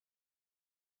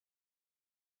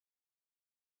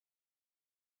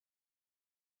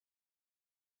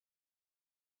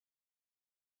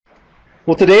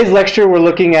Well, today's lecture we're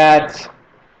looking at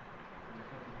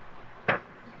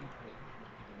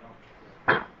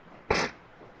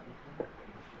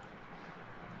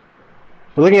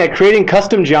creating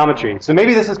custom geometry. So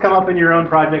maybe this has come up in your own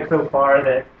project so far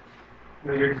that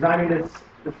you're designing this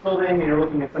building and you're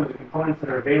looking at some of the components that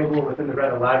are available within the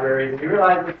Revit libraries, and you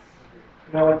realize it's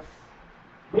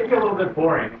maybe a little bit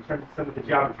boring in terms of some of the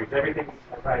geometries. Everything's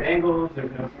at right angles.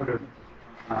 There's no sort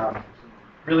of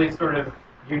really sort of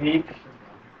unique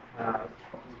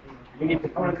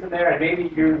components in there, and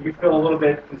maybe you feel a little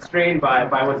bit constrained by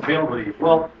what's available to you.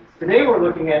 Well, today we're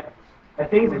looking at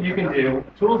things that you can do,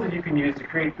 tools that you can use to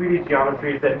create 3D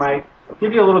geometries that might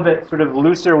give you a little bit sort of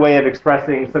looser way of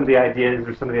expressing some of the ideas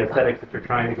or some of the aesthetics that you're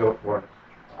trying to go for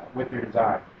with your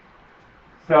design.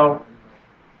 So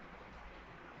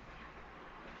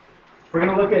we're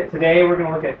going to look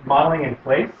at modeling in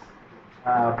place.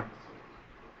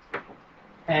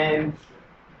 And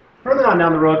further on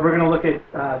down the road, we're going to look at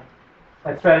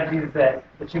strategies that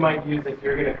you might use if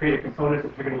you're going to create a component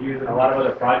that you're going to use in a lot of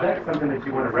other projects, something that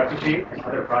you want to replicate in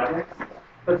other projects.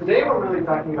 But today we're really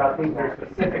talking about things that are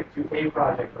specific to a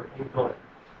project or a building.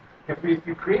 If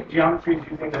you create geometries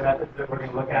using the methods that we're going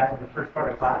to look at in the first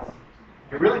part of class,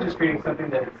 you're really just creating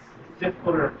something that is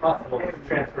difficult or impossible to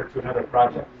transfer to another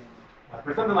project.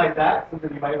 For something like that,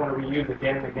 something you might want to reuse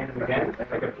again and again and again,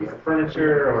 like a piece of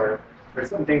furniture or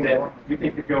something that you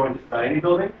think could go in just about any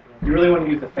building, you really want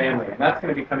to use a family, and that's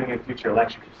going to be coming in future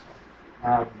lectures.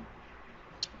 A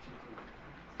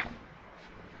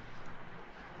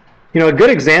good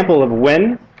example of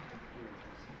when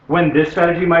this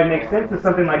strategy might make sense is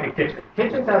something like a kitchen.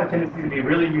 Kitchens have a tendency to be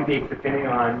really unique depending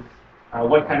on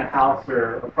what kind of house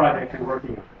or project you're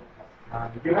working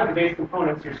on. You have the base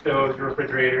components, your stoves, your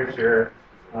refrigerators, your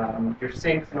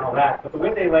sinks and all that, but the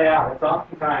way they lay out, it's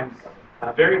oftentimes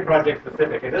very project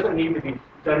specific. It doesn't need to be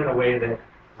done in a way that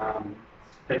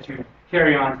you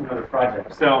carry on to another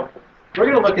project. So we're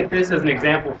going to look at this as an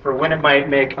example for when it might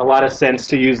make a lot of sense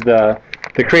to use the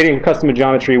creating custom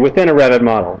geometry within a Revit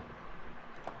model.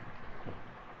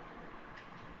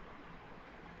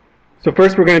 So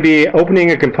first we're going to be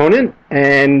opening a component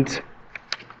and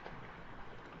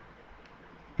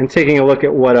taking a look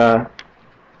at what a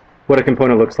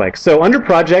component looks like. So under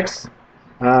projects,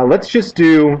 let's just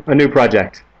do a new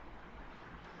project.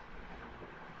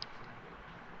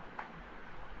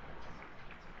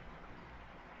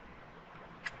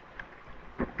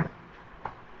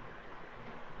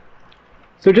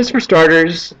 So just for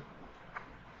starters,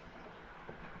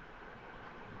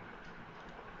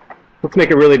 let's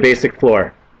make a really basic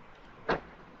floor. The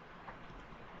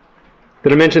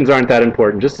dimensions aren't that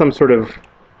important, just some sort of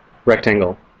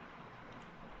rectangle.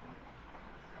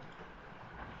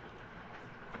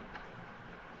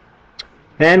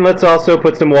 And let's also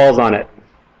put some walls on it.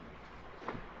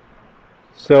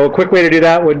 So a quick way to do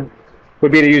that would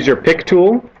be to use your pick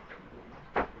tool.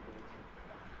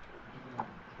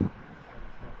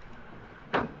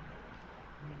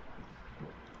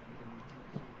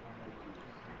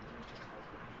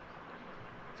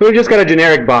 So we've just got a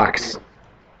generic box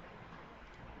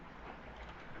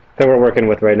that we're working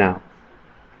with right now.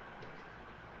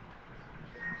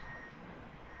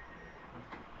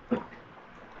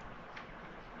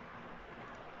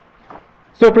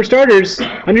 So for starters,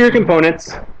 under your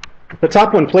components, the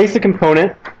top one, place a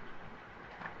component.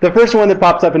 The first one that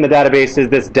pops up in the database is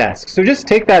this desk. So just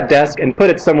take that desk and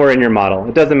put it somewhere in your model.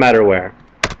 It doesn't matter where.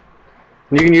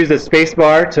 And you can use the space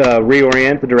bar to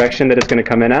reorient the direction that it's going to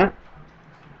come in at.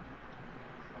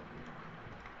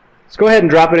 Let's go ahead and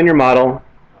drop it in your model.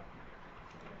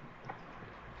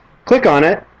 Click on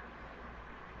it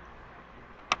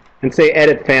and say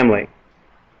Edit Family.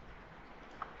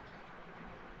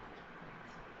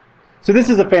 So this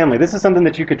is a family. This is something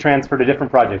that you could transfer to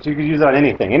different projects. You could use it on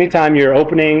anything. Anytime you're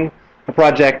opening a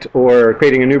project or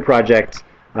creating a new project,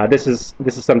 this is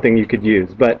something you could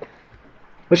use. But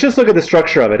let's just look at the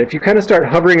structure of it. If you kind of start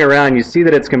hovering around, you see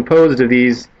that it's composed of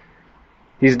these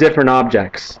different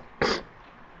objects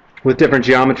with different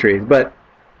geometries. But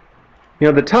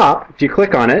the top, if you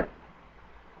click on it,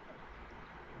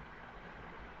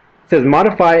 it says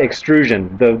Modify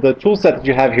Extrusion. The tool set that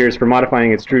you have here is for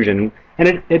modifying extrusion.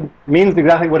 And it means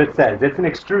exactly what it says. It's an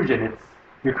extrusion.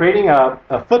 You're creating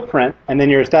a footprint, and then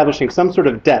you're establishing some sort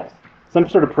of depth, some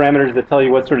sort of parameters that tell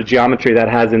you what sort of geometry that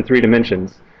has in 3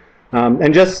 dimensions.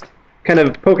 And just kind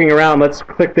of poking around, let's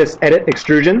click this Edit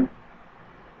Extrusion.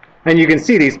 And you can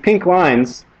see these pink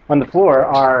lines on the floor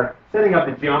are setting up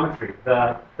the geometry,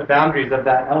 the boundaries of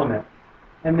that element.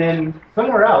 And then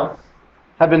somewhere else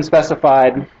have been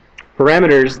specified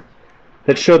parameters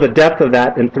that show the depth of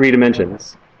that in 3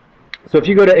 dimensions. So if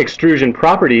you go to extrusion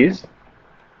properties,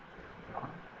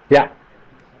 yeah.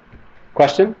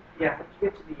 Question? Yeah, how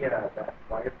did you get to the that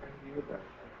wireframe view? The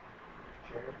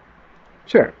share?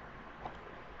 Sure.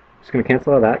 Just going to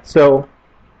cancel all that. So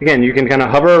again, you can kind of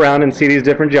hover around and see these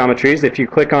different geometries. If you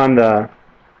click on the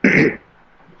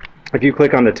if you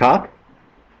click on the top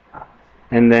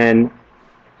and then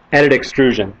edit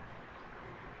extrusion.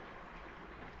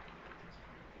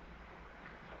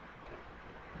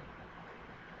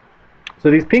 So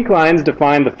these pink lines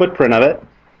define the footprint of it.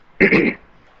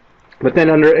 But then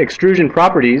under extrusion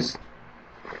properties,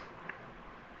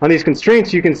 on these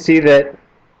constraints you can see that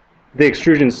the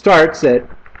extrusion starts at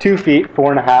 2 feet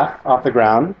 4.5 off the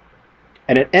ground,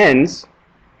 and it ends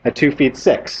at 2 feet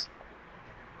 6.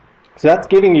 So that's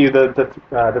giving you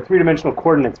the three-dimensional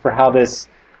coordinates for how this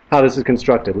is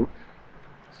constructed. So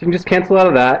you can just cancel out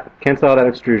of that, cancel out that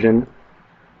extrusion.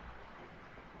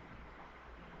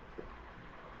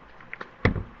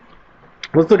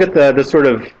 Let's look at the sort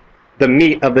of the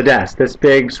meat of the desk, this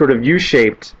big sort of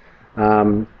U-shaped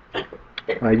geometry.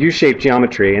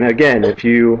 And again, if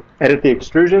you edit the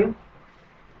extrusion,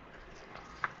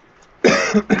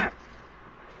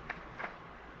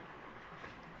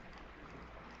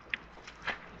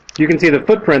 you can see the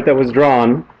footprint that was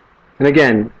drawn. And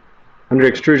again, under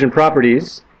extrusion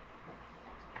properties,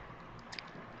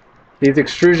 these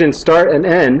extrusions start and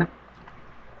end.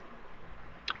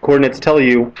 Coordinates tell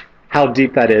you how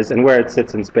deep that is and where it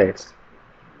sits in space.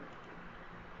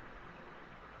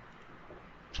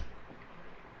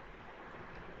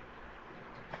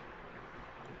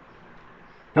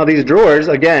 Now these drawers,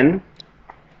 again,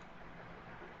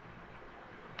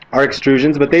 are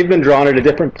extrusions, but they've been drawn at a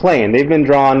different plane. They've been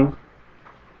drawn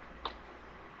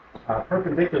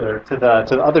perpendicular to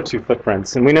the other two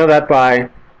footprints. And we know that by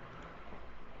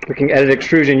looking at edit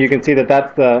extrusion, you can see that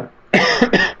that's the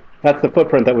that's the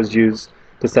footprint that was used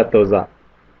to set those up.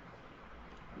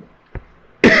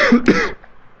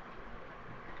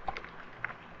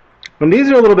 And these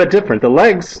are a little bit different. The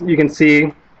legs, you can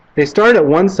see, they start at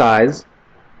one size,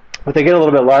 but they get a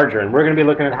little bit larger. And we're going to be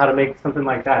looking at how to make something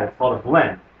like that. It's called a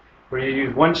blend, where you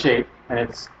use one shape and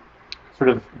it's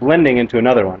sort of blending into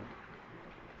another one.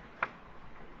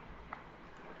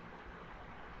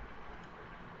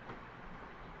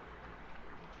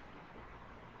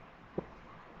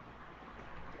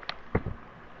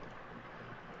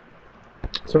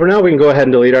 So for now, we can go ahead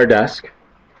and delete our desk.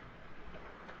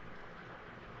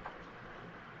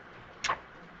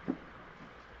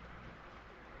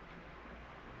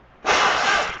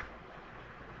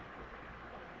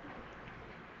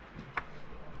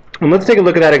 And let's take a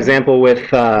look at that example with,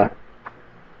 yeah.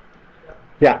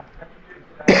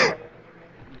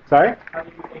 Sorry?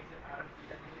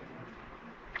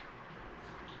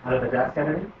 Out of the desk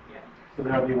editing? Yeah. So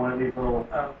there'll be one of these little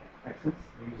exits.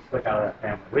 You just click out of that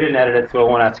family. We didn't edit it, so it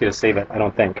won't ask you to save it, I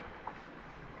don't think.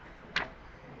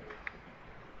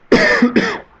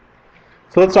 So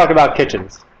let's talk about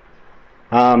kitchens.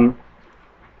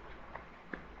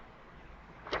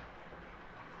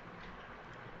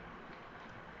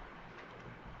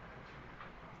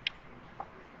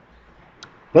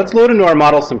 Let's load into our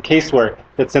model some casework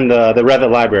that's in the Revit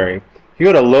library. If you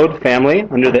go to Load Family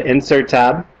under the Insert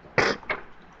tab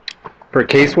for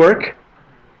casework,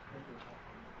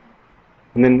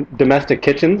 and then Domestic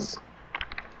Kitchens,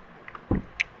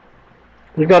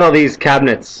 we've got all these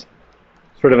cabinets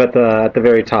sort of at the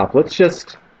very top. Let's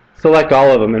just select all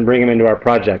of them and bring them into our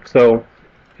project. So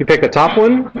if you pick the top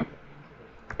one,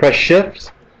 press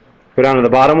Shift, go down to the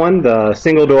bottom one, the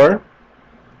single door,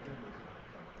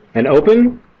 and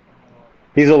open.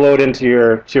 These will load into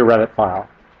your Revit file.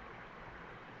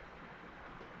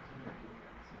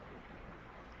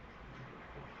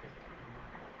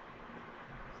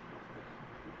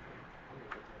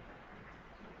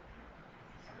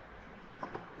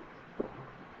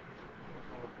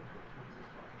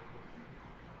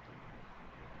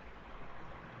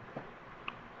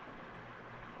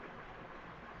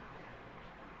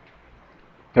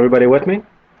 Everybody with me?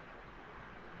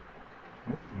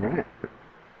 All right.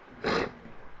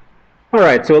 All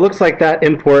right, so it looks like that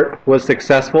import was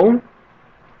successful.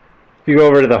 If you go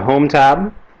over to the Home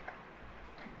tab,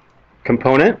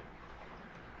 Component,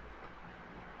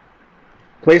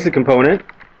 place a component.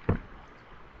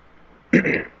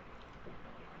 If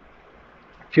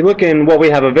you look in what we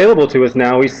have available to us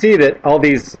now, we see that all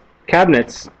these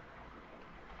cabinets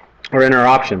are in our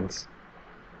options.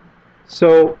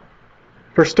 So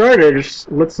for starters,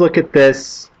 let's look at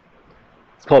this.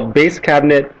 It's called Base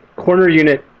Cabinet Corner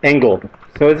Unit Angled.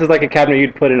 So this is like a cabinet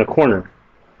you'd put in a corner.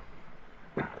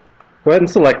 Go ahead and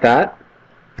select that.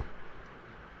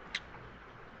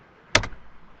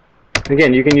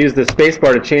 Again, you can use the space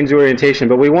bar to change the orientation,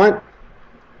 but we want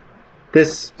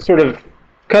this sort of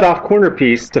cut-off corner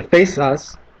piece to face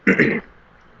us. And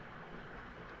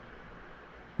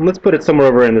let's put it somewhere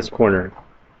over in this corner.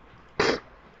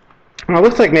 Now, it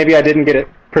looks like maybe I didn't get it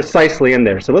precisely in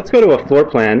there. So let's go to a floor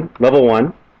plan, level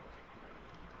 1.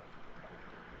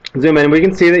 Zoom in. We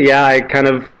can see that, yeah, I kind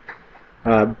of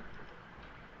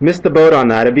missed the boat on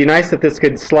that. It'd be nice if this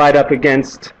could slide up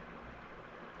against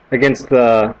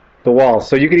the wall.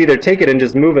 So you could either take it and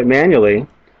just move it manually,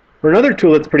 or another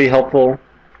tool that's pretty helpful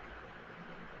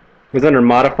is under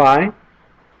Modify.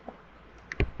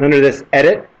 Under this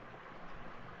Edit,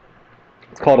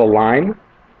 it's called Align.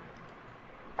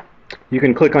 You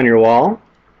can click on your wall,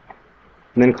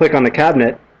 and then click on the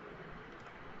cabinet,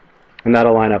 and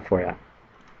that'll line up for you. All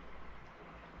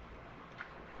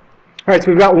right,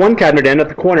 so we've got one cabinet in at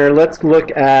the corner. Let's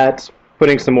look at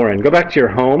putting some more in. Go back to your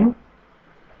Home,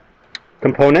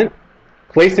 Component,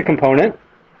 place a component,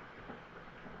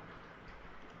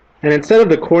 and instead of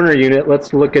the corner unit,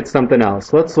 let's look at something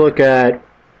else. Let's look at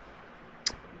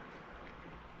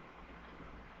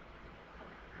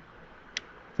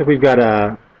if we've got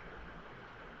a,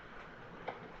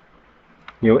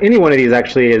 any one of these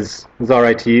actually is all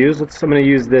right to use. I'm going to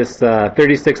use this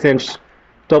 36-inch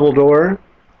double door.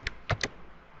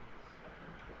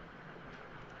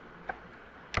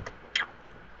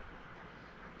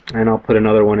 And I'll put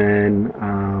another one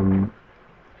in,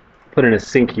 put in a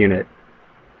sink unit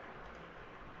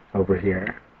over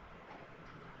here.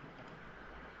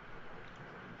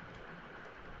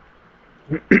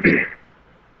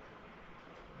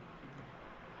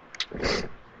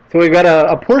 So we've got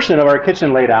a portion of our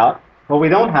kitchen laid out. What we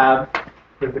don't have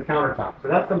is the countertop. So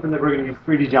that's something that we're going to use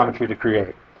 3D geometry to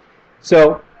create.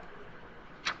 So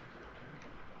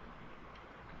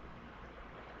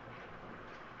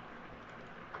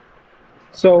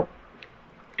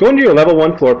go into your level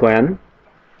 1 floor plan.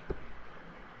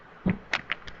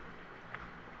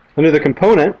 Under the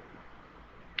component,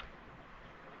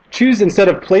 choose instead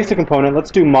of place a component, let's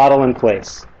do model in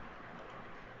place.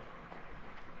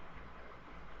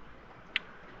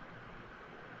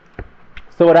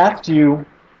 So it asks you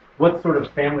what sort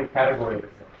of family category this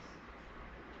is.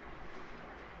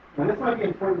 And this might be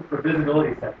important for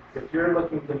visibility settings. If you're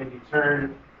looking to maybe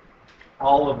turn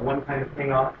all of one kind of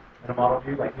thing off in a model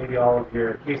view, like maybe all of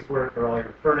your casework or all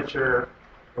your furniture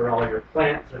or all your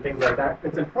plants or things like that,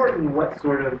 it's important what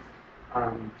sort of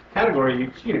category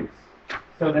you choose,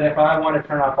 so that if I want to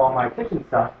turn off all my kitchen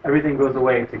stuff, everything goes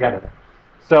away together.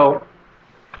 So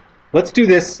let's do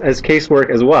this as casework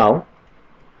as well.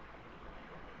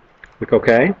 Click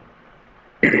OK.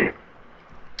 And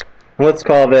let's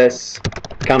call this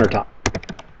countertop.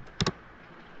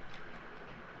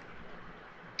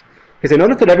 Okay, so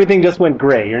notice that everything just went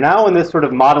gray. You're now in this sort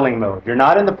of modeling mode. You're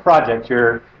not in the project.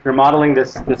 You're modeling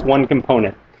this one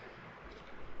component.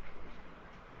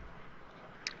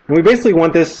 And we basically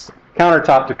want this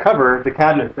countertop to cover the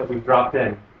cabinets that we've dropped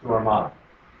in to our model.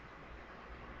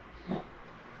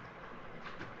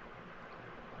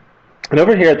 And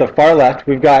over here at the far left,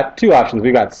 we've got two options.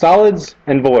 We've got solids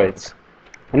and voids.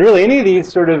 And really, any of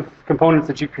these sort of components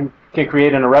that you can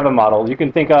create in a Revit model, you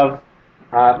can think of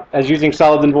as using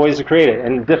solids and voids to create it,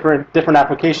 and different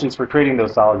applications for creating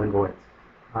those solids and voids.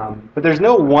 But there's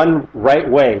no one right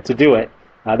way to do it.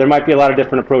 There might be a lot of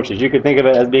different approaches. You could think of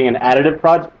it as being an additive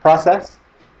process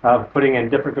of putting in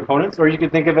different components, or you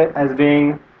could think of it as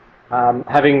being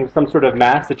having some sort of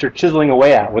mass that you're chiseling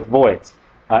away at with voids.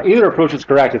 Either approach is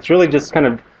correct. It's really just kind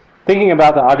of thinking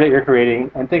about the object you're creating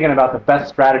and thinking about the best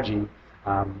strategy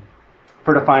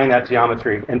for defining that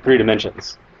geometry in 3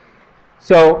 dimensions.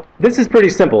 So this is pretty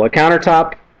simple. A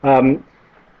countertop,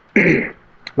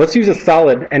 let's use a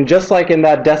solid, and just like in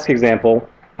that desk example,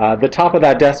 the top of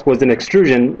that desk was an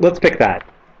extrusion. Let's pick that.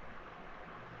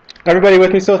 Everybody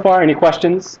with me so far? Any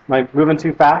questions? Am I moving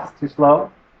too fast, too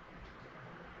slow?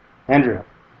 Andrew?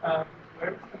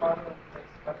 Where's the model in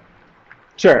place?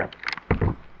 Sure.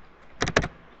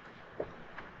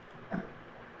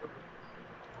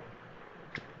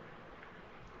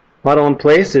 Model in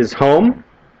place is home,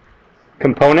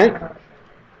 component,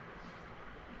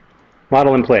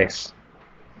 model in place.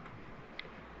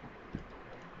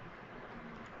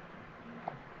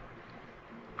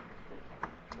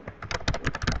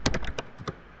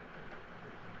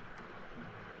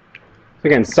 So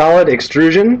again, solid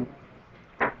extrusion.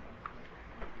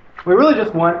 We really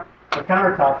just want a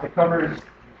countertop that covers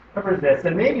this,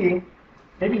 and maybe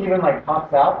even like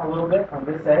pops out a little bit on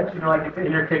this edge. You know, like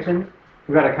in your kitchen,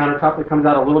 you've got a countertop that comes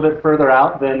out a little bit further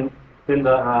out than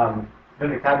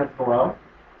the cabinets below.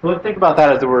 So let's think about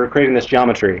that as we're creating this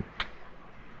geometry.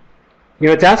 you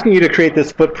know, it's asking you to create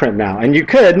this footprint now. And you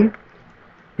could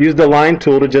use the line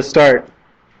tool to just start,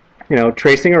 you know,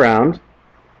 tracing around.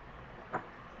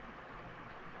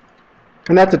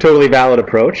 And that's a totally valid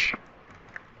approach.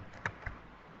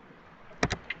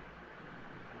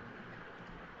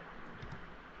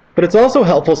 But it's also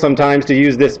helpful sometimes to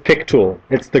use this pick tool.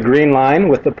 It's the green line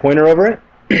with the pointer over it.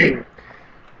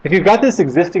 If you've got this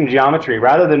existing geometry,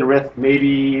 rather than risk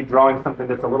maybe drawing something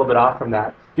that's a little bit off from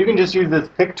that, you can just use this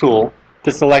pick tool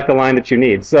to select the line that you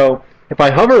need. So if I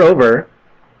hover over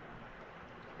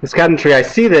this cabinetry, I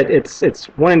see that it's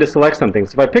wanting to select something.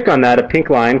 So if I pick on that, a pink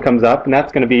line comes up, and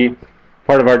that's going to be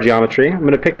part of our geometry. I'm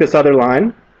going to pick this other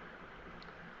line.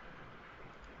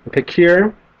 I'll pick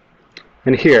here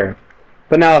and here.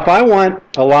 But now if I want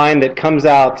a line that comes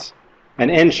out an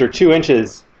inch or 2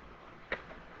 inches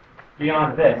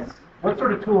beyond this, what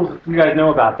sort of tools do you guys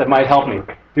know about that might help me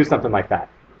do something like that?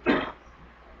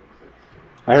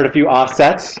 I heard a few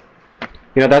offsets.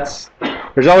 You know,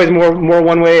 there's always more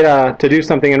one way to do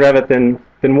something in Revit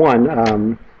than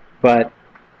one. But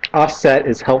offset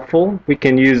is helpful. We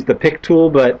can use the pick tool,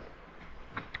 but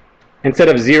instead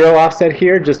of 0 offset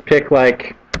here, just pick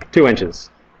like 2 inches.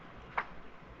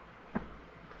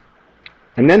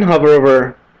 And then hover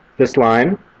over this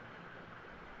line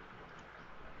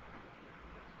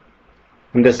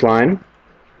and this line.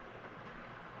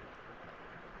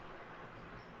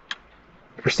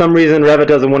 For some reason, Revit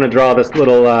doesn't want to draw this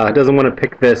little, doesn't want to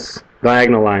pick this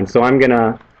diagonal line. So I'm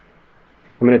gonna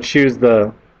choose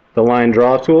the line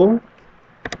draw tool,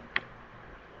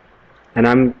 and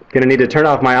I'm gonna need to turn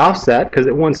off my offset because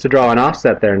it wants to draw an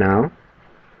offset there now.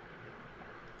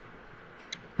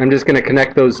 I'm just gonna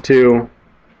connect those two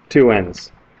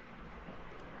ends.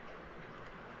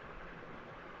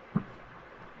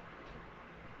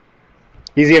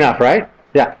 Easy enough, right?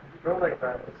 Yeah. Go like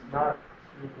that. It's not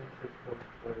even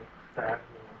diagonal.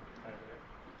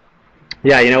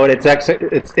 Yeah, you know what?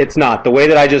 It's not. The way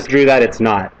that I just drew that, it's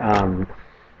not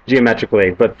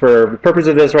geometrically. But for the purpose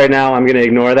of this right now, I'm going to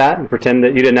ignore that and pretend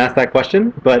that you didn't ask that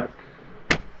question. But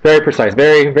very precise,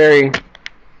 very, very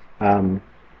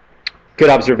good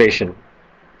observation.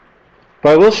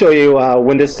 But I will show you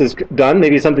when this is done,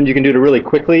 maybe something you can do to really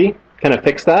quickly kind of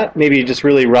fix that. Maybe just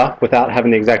really rough without having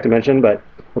the exact dimension, but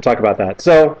we'll talk about that.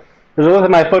 So there's a look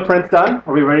at my footprints done.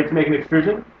 Are we ready to make an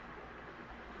extrusion?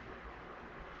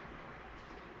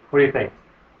 What do you think?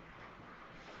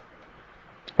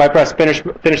 If I press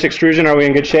finish extrusion, are we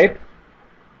in good shape?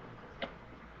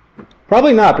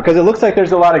 Probably not, because it looks like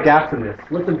there's a lot of gaps in this.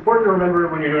 What's important to remember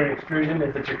when you're doing an extrusion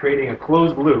is that you're creating a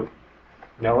closed loop,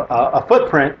 you know, a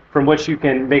footprint from which you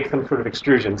can make some sort of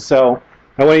extrusion. So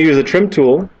I want to use a trim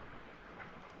tool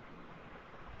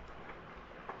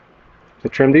to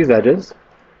trim these edges.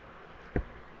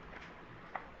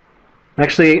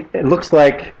 Actually, it looks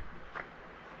like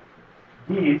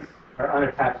these are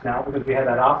unattached now because we had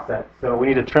that offset. So we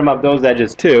need to trim up those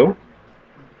edges too.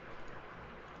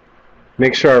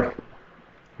 Make sure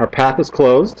our path is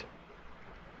closed.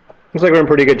 Looks like we're in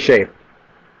pretty good shape.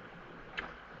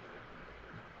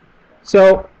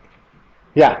 So,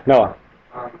 yeah, Noah.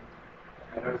 I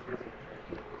noticed using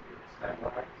snap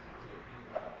lines.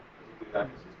 Do that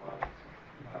just as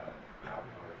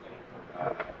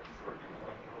well.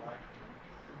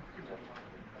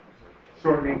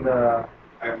 Shortening the...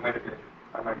 I might be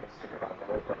thinking about the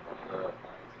whole front of the lines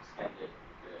extended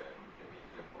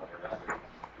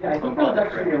to Yeah, I think there was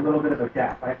actually a little bit of a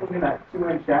gap. I think in that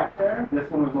 2-inch gap there, this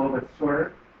one was a little bit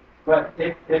shorter. But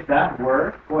if that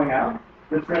were going out,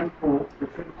 the trim tool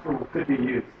could be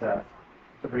used to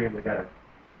bring them together.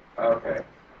 Okay.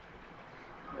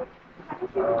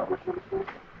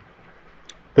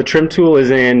 The trim tool is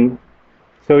in,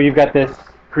 so you've got this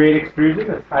create extrusion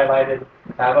that's highlighted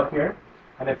tab up here,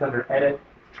 and it's under edit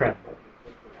trim.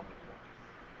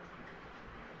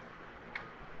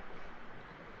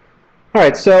 All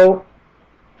right, so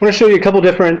I want to show you a couple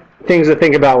different things to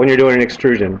think about when you're doing an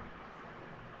extrusion.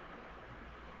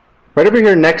 Right over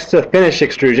here next to finish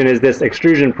extrusion is this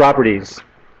extrusion properties.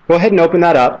 Go ahead and open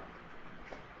that up.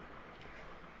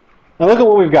 Now look at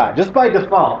what we've got. Just by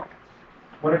default,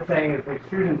 what it's saying is the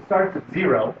extrusion starts at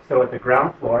 0, so at the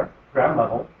ground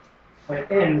level, and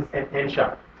it ends at N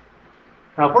sharp.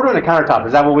 Now if we're doing a countertop,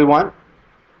 is that what we want?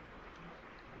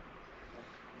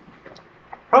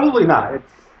 Probably not. It's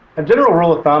a general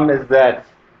rule of thumb is that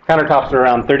countertops are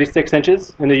around 36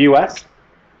 inches in the US.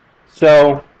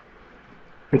 So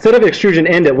instead of extrusion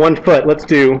end at 1 foot, let's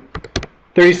do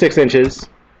 36 inches.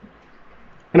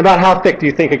 And about how thick do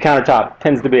you think a countertop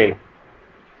tends to be?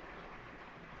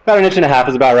 About 1.5 inches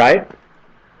is about right.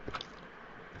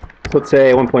 So let's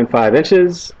say 1.5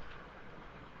 inches.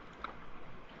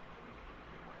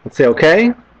 Let's say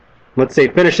OK. Let's say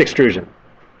finish extrusion.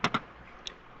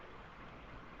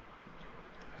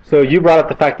 So you brought up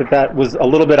the fact that that was a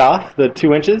little bit off, the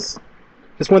 2 inches.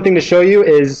 Just one thing to show you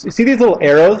is, you see these little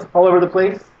arrows all over the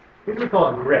place? These are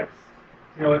called grips.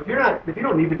 You know, if you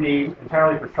don't need to be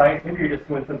entirely precise, maybe you're just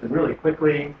doing something really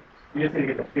quickly, you just need to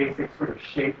get the basic sort of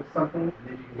shape of something, and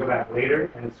then you can go back later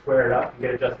and square it up and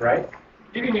get it just right.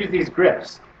 You can use these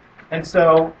grips. And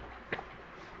so,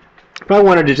 if I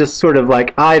wanted to just sort of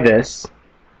like eye this,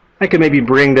 I could maybe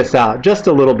bring this out just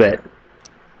a little bit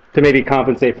to maybe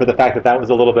compensate for the fact that that was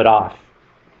a little bit off.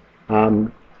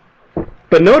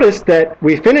 But notice that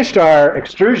we finished our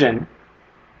extrusion,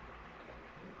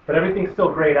 but everything's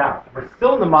still grayed out. We're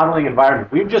still in the modeling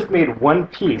environment. We've just made one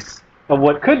piece of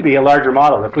what could be a larger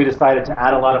model if we decided to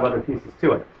add a lot of other pieces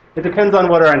to it. It depends on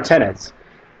what our intent is.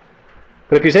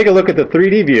 But if you take a look at the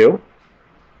 3D view,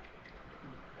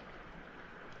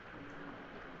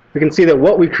 we can see that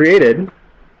what we created,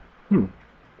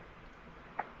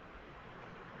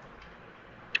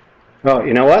 oh,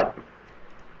 you know what?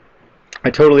 I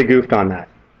totally goofed on that.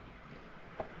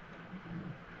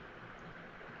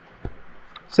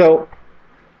 So,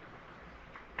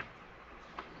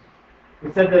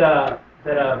 we said that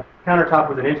a countertop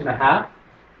was 1.5 inches.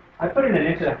 I put in 1.5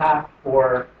 inches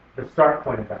for the start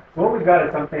point of that. So what we've got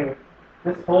is something,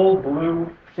 this whole blue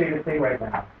shaded thing right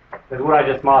now is what I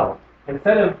just modeled.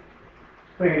 Instead of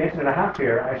putting 1.5 inches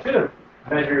here, I should have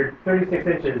measured 36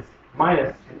 inches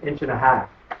minus 1.5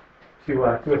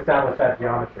 inches to establish that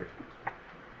geometry.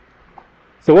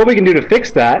 So what we can do to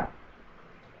fix that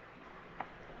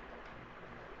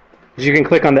is you can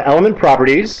click on the element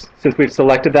properties, since we've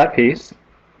selected that piece,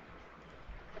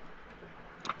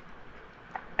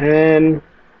 and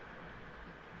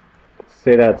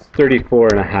say that's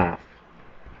 34.5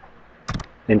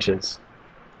 inches.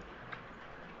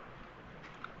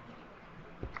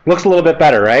 Looks a little bit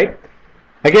better, right?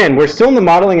 Again, we're still in the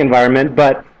modeling environment,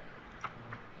 but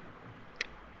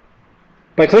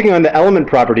by clicking on the element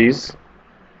properties,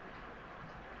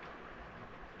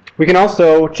 we can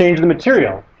also change the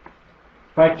material.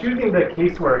 By choosing the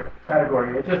casework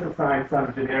category, it just assigns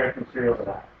some generic material to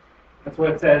that. That's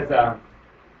what it says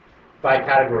by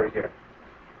category here.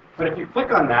 But if you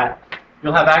click on that,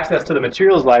 you'll have access to the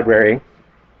materials library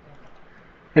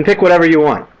and pick whatever you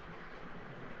want.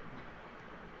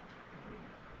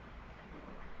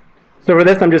 So for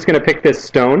this, I'm just going to pick this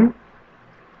stone.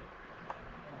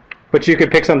 But you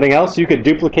could pick something else. You could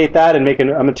duplicate that and make a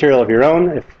material of your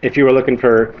own if you were looking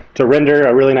to render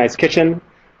a really nice kitchen.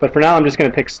 But for now, I'm just going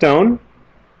to pick stone.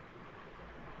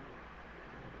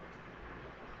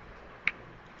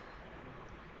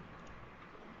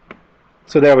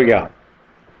 So there we go.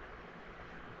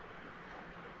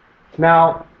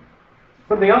 Now,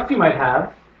 something else you might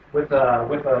have with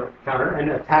a counter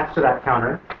and attached to that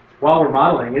counter while we're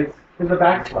modeling is a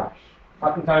backsplash.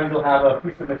 Oftentimes, you'll have a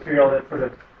piece of material that sort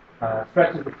of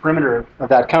stretches the perimeter of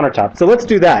that countertop. So let's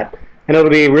do that. And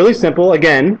it'll be really simple.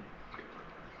 Again,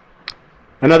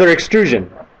 another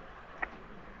extrusion.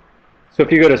 So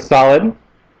if you go to Solid,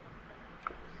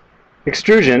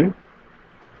 Extrusion,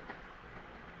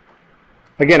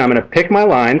 again, I'm going to pick my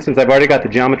line since I've already got the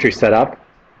geometry set up.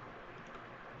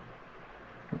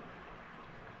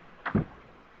 And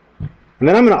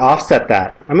then I'm going to offset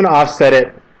that. I'm going to offset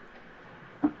it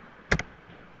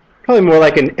probably more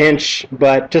like 1 inch,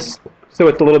 but just so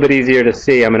it's a little bit easier to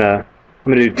see, I'm going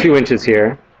to do 2 inches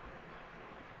here.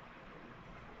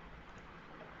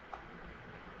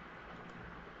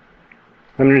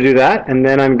 I'm going to do that, and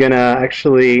then I'm going to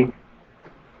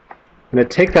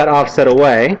take that offset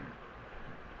away. I'm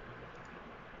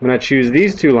going to choose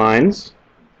these 2 lines,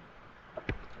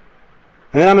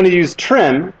 and then I'm going to use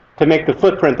trim to make the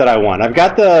footprint that I want. I've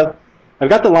got the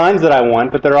lines that I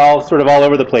want, but they're all sort of all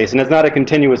over the place, and it's not a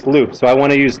continuous loop. So I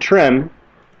want to use trim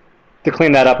to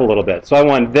clean that up a little bit. So I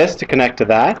want this to connect to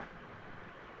that.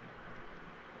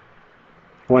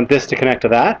 I want this to connect to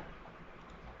that,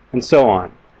 and so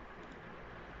on.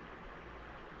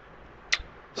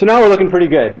 So now we're looking pretty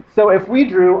good. So if we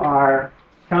drew our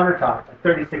countertop at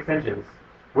 36 inches,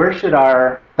 where should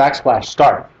our backsplash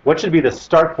start? What should be the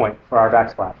start point for our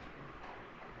backsplash?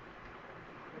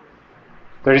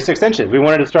 36 inches. We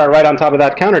wanted to start right on top of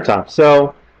that countertop.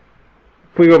 So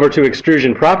if we go over to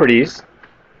extrusion properties,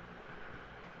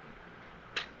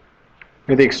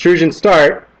 with the extrusion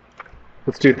start,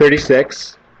 let's do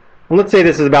 36. And let's say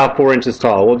this is about 4 inches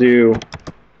tall. We'll do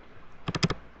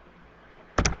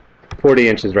 40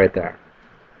 inches right there.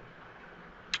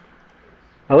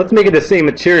 Now let's make it the same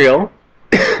material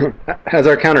as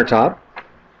our countertop.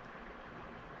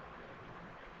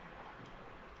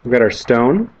 We've got our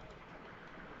stone.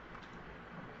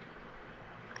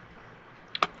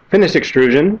 finished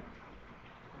extrusion.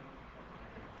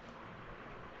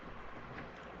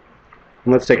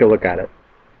 And let's take a look at it.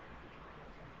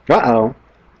 Uh-oh.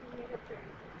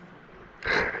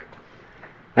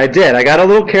 I did. I got a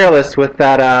little careless with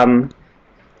that,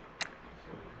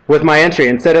 with my entry.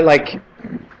 Instead of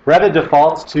Revit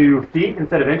defaults to feet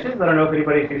instead of inches. I don't know if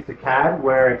anybody's used to CAD,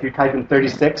 where if you type in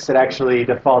 36, it actually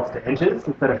defaults to inches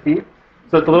instead of feet.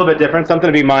 So it's a little bit different, something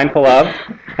to be mindful of,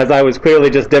 as I was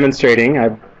clearly just demonstrating. I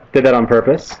did that on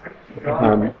purpose.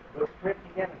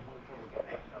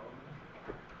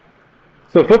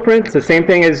 So footprint's the same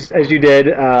thing as you did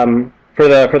for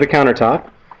the countertop.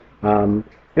 And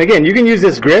again, you can use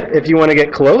this grip if you want to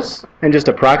get close and just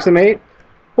approximate,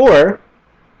 or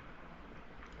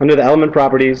under the element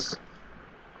properties,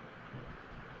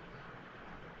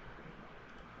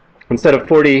 instead of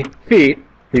 40 feet,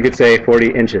 you could say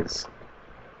 40 inches.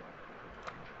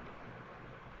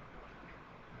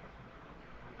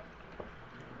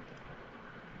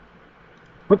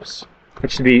 Whoops.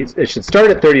 It should start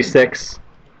at 36,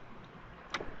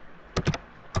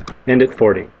 end at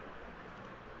 40.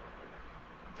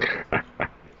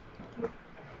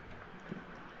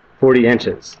 (40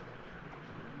 inches).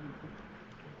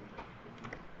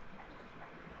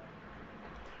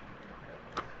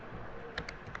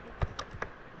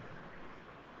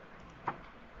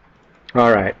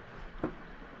 All right.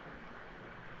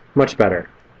 Much better.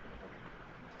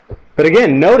 But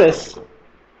again, notice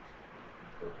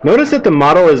that the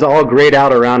model is all grayed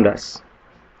out around us.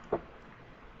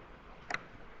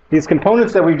 These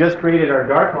components that we just created are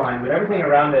dark line, but everything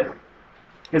around it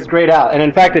is grayed out. And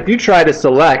in fact, if you try to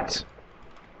select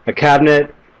a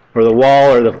cabinet or the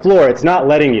wall or the floor, it's not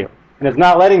letting you. And it's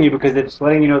not letting you because it's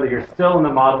letting you know that you're still in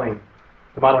the modeling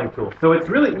tool. So it's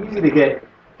really easy to get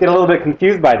a little bit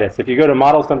confused by this. If you go to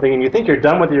model something and you think you're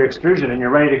done with your extrusion and you're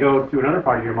ready to go to another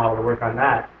part of your model to work on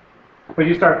that, but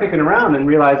you start picking around and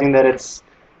realizing that it's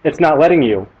not letting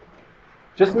you.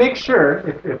 Just make sure,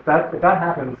 if that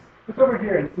happens, look over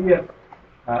here and see if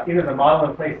either the Model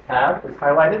in Place tab is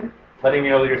highlighted, letting you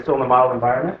know that you're still in the model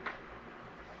environment,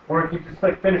 or if you just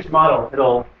click Finish Model,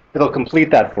 it'll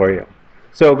complete that for you.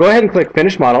 So go ahead and click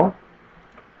Finish Model.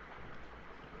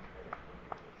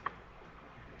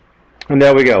 And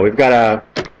there we go. We've got a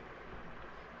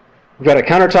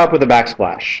countertop with a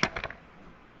backsplash.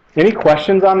 Any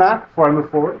questions on that before I move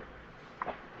forward?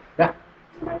 Yeah?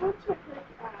 When I went to click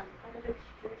edit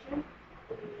extrusion,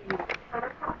 the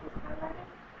countertop was highlighted.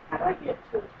 How do I get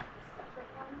to a separate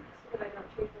one so that I don't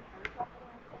change the countertop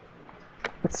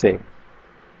around? Let's see.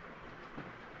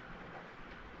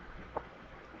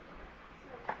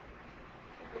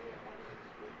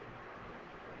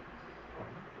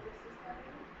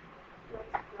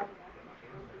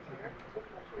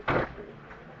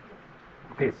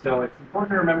 Okay, so it's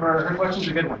important to remember, her question's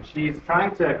a good one. She's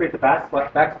trying to create the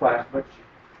backsplash, but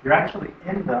you're actually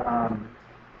in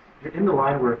the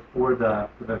line for the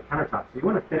countertop. So you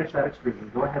want to finish that extrusion.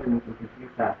 Go ahead and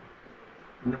complete that.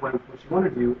 And then what you want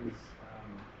to do is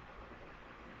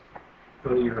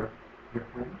go to your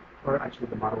plane, or actually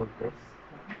the model of this,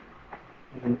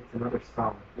 and then it's another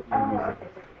solid that you're using.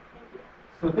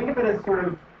 So think of it as sort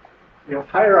of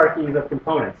hierarchies of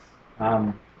components.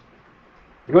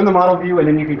 You go in the model view, and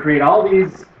then you can create all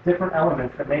these different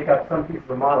elements that make up some piece of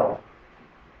the model.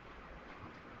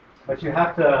 But you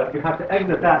have to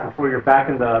exit that before you're back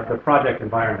in the project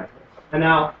environment. And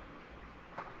now,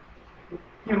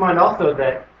 keep in mind also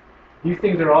that these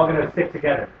things are all going to stick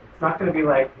together. It's not going to be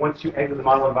like once you exit the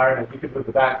model environment, you could move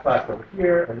the backsplash over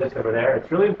here and this over there.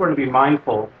 It's really important to be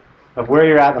mindful of where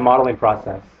you're at in the modeling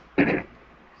process so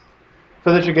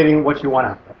that you're getting what you want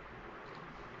out of it.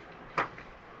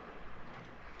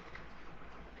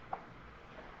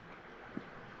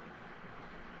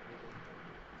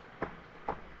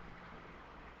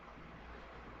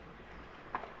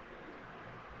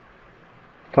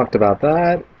 Talked about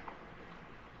that.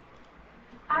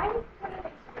 I put an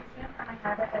extrusion and I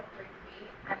had it at 3 feet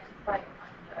and it's like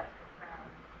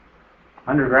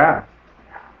Underground.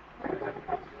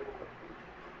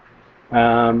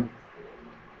 Yeah.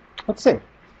 Let's see.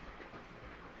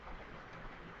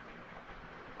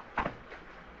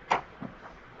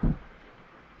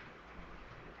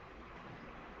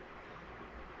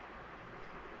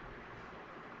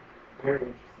 Very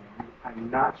interesting. I'm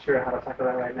not sure how to tackle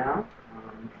that right now.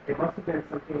 It must have been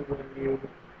something when you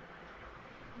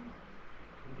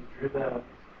drew the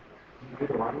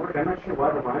line work. I'm not sure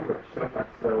why the line work showed up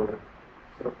so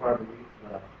far beneath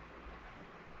the.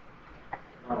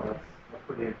 Oh, that's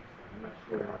pretty interesting. I'm not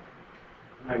sure.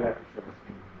 I'm not exactly sure what's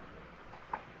going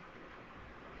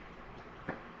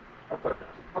on.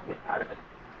 I'll get out of it.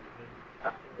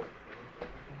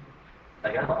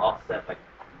 like I have an offset like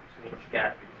 2-inch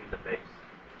gap between the base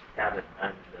cabinet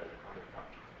and the countertop,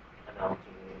 and now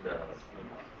between the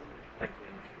like 2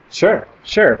 inches. Sure,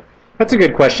 sure. That's a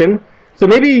good question. So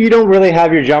maybe you don't really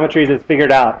have your geometries as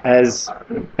figured out as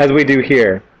we do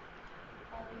here.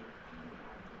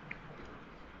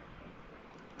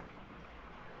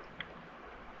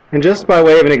 And just by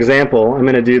way of an example, I'm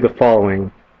going to do the following.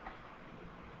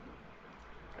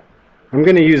 I'm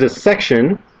going to use a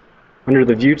section under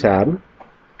the View tab.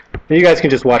 And you guys can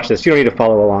just watch this. You don't need to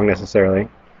follow along necessarily.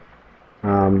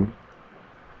 If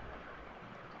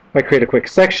I create a quick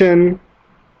section,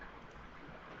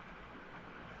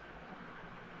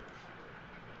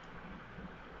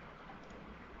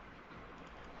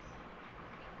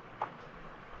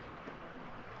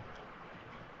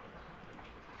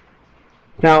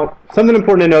 now, something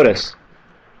important to notice.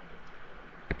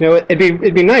 You know,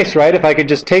 it'd be nice, right, if I could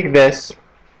just take this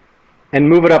and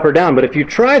move it up or down. But if you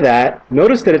try that,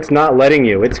 notice that it's not letting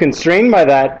you. It's constrained by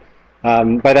that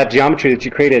geometry that you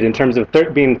created in terms of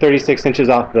being 36 inches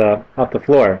off the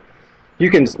floor. You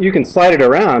can slide it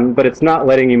around, but it's not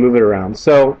letting you move it around.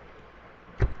 So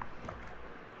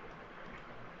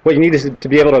what you need is to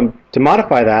be able to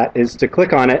modify that is to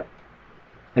click on it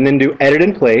and then do Edit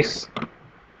in Place.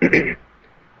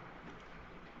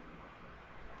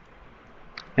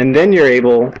 And then you're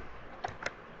able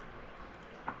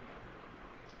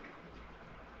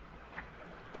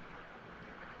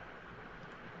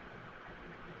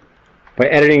by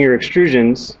editing your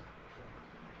extrusions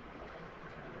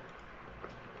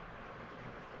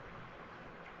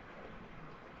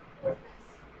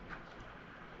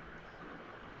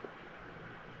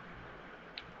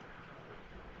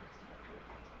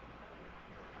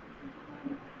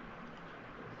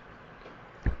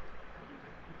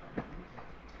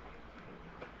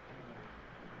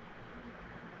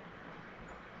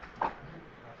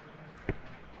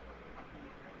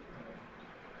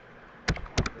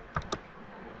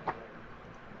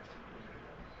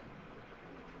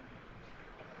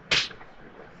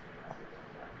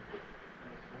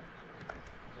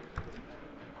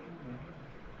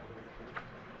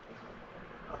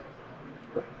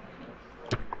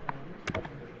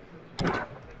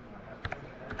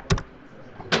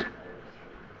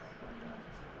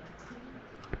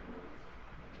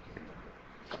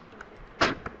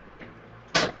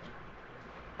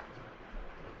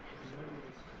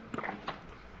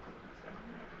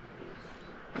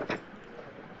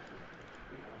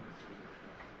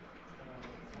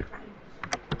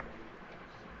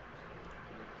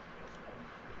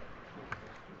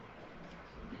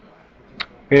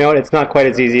You know, it's not quite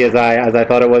as easy as I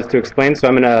thought it was to explain,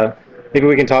 so maybe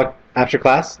we can talk after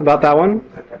class about that one.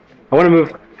 I want to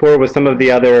move forward with some of the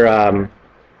other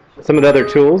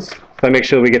tools, so I make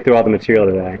sure we get through all the material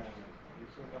today.